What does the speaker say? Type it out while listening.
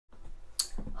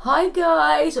Hi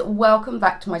guys, welcome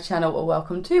back to my channel, or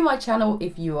welcome to my channel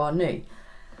if you are new.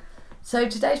 So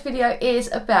today's video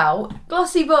is about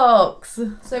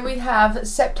Glossybox. So we have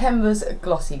September's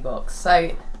Glossybox.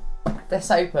 So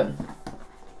let's open.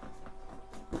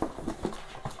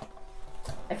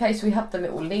 Okay, so we have the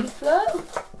little leaflet.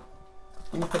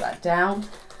 I'm gonna put that down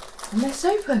and let's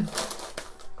open.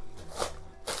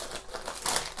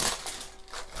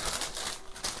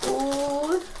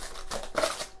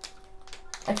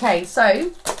 Okay,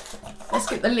 so let's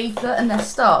get the leaflet and let's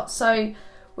start. So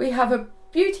we have a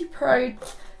Beauty Pro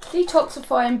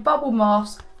detoxifying bubble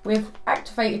mask with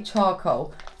activated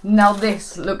charcoal. Now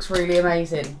this looks really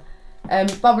amazing.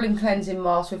 Bubbling cleansing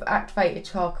mask with activated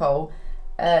charcoal.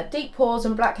 Deep pores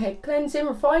and blackhead cleansing,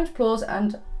 refines pores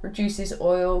and reduces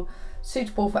oil,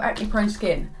 suitable for acne prone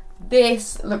skin.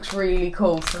 This looks really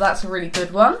cool, so that's a really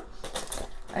good one.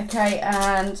 Okay,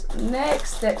 and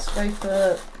next let's go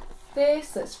for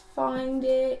this. Let's find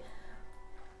it.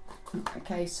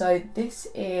 Okay, so this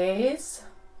is,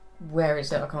 where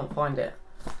is it? I can't find it.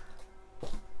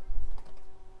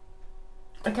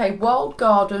 Okay, Wild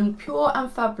Garden Pure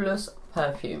and Fabulous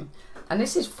Perfume, and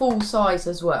this is full size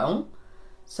as well.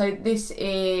 So this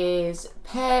is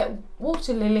pear,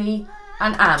 water lily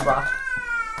and amber.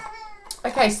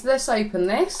 Okay, so let's open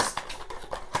this.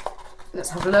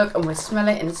 Let's have a look and we'll smell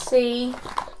it and see.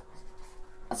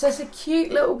 So it's a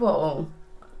cute little bottle.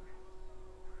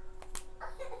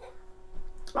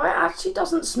 It actually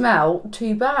doesn't smell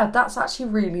too bad. That's actually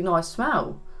a really nice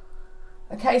smell.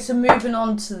 Okay, so moving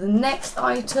on to the next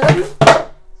item.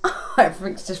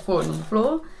 Everything's just falling on the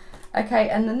floor. Okay,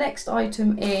 and the next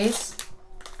item is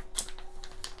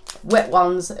Wet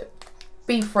Ones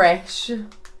Be Fresh.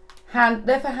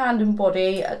 They're for hand and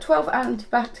body. 12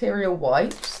 antibacterial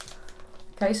wipes.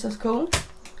 Okay, so that's cool.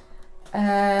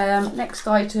 Next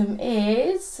item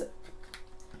is,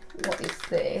 what is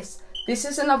this? This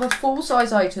is another full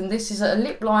size item. This is a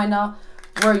lip liner,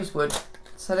 rosewood.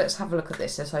 So let's have a look at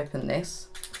this. Let's open this.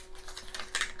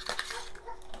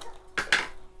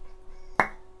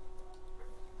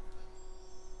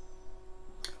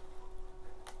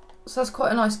 So that's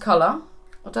quite a nice colour.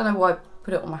 I don't know why I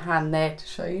put it on my hand there to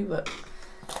show you, but.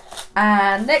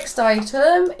 And next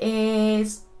item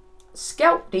is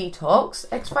Scalp Detox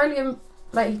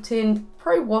Exfoliating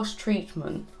Pro Wash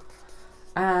Treatment.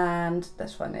 And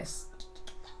let's find this.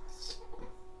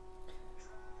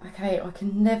 Okay, I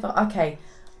can never. Okay,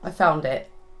 I found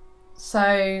it.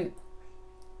 So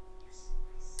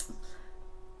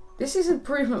this is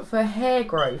improvement for hair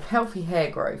growth, healthy hair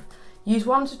growth. Use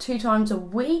 1 to 2 times a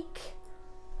week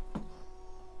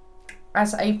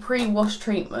as a pre-wash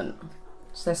treatment.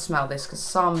 So let's smell this, because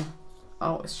some,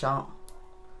 oh, it's sharp.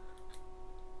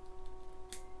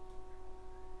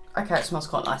 Okay, it smells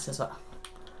quite nice as well.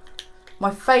 My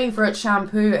favourite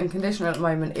shampoo and conditioner at the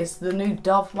moment is the new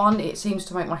Dove one. It seems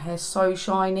to make my hair so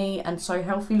shiny and so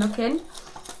healthy looking.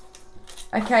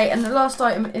 Okay, and the last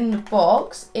item in the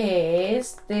box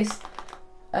is this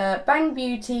Bang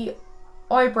Beauty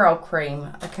eyebrow cream.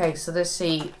 Okay, so let's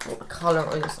see what the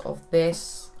colour is of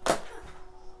this.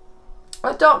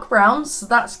 A dark brown, so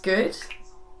that's good.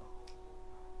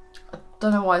 I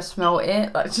don't know why I smell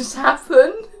it. That just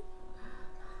happened.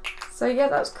 So yeah,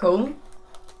 that's cool.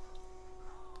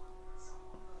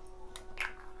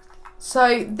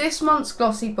 So this month's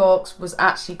Glossybox was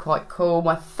actually quite cool.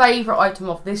 My favourite item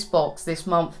of this box this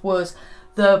month was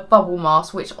the bubble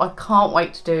mask, which I can't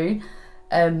wait to do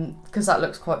because that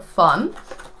looks quite fun.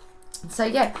 So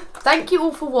yeah, thank you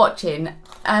all for watching.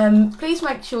 Please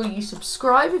make sure you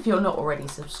subscribe if you're not already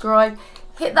subscribed.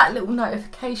 Hit that little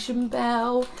notification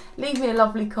bell. Leave me a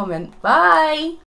lovely comment. Bye!